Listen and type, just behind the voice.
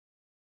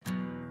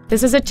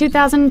This is a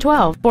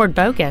 2012 Ford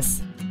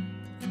Focus.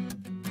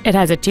 It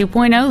has a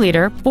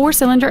 2.0-liter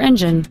four-cylinder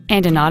engine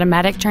and an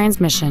automatic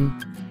transmission.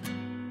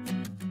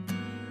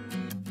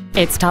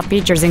 Its top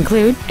features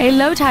include a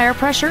low tire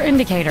pressure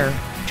indicator,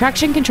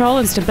 traction control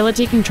and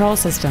stability control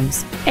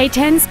systems, a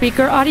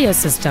 10-speaker audio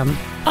system,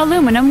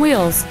 aluminum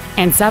wheels,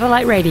 and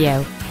satellite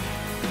radio.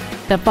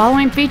 The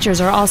following features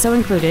are also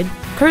included: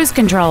 cruise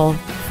control,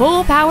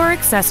 full power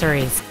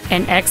accessories,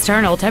 an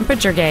external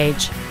temperature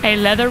gauge, a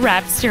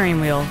leather-wrapped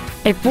steering wheel,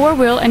 a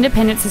four-wheel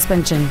independent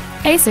suspension,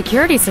 a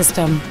security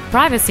system,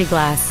 privacy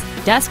glass,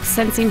 dusk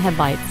sensing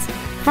headlights,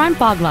 front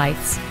fog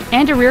lights,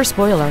 and a rear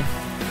spoiler.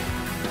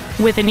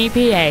 With an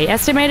EPA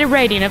estimated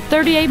rating of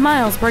 38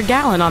 miles per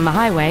gallon on the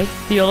highway,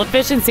 fuel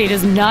efficiency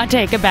does not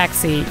take a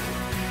backseat.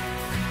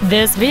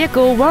 This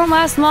vehicle won't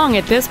last long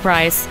at this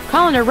price.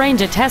 Call and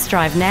arrange a test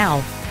drive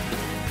now.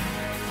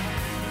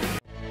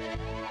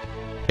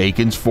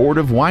 Akins Ford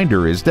of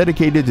Winder is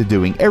dedicated to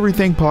doing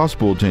everything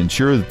possible to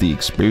ensure that the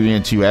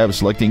experience you have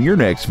selecting your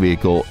next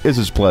vehicle is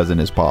as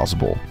pleasant as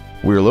possible.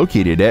 We're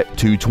located at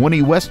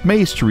 220 West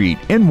May Street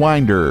in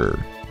Winder.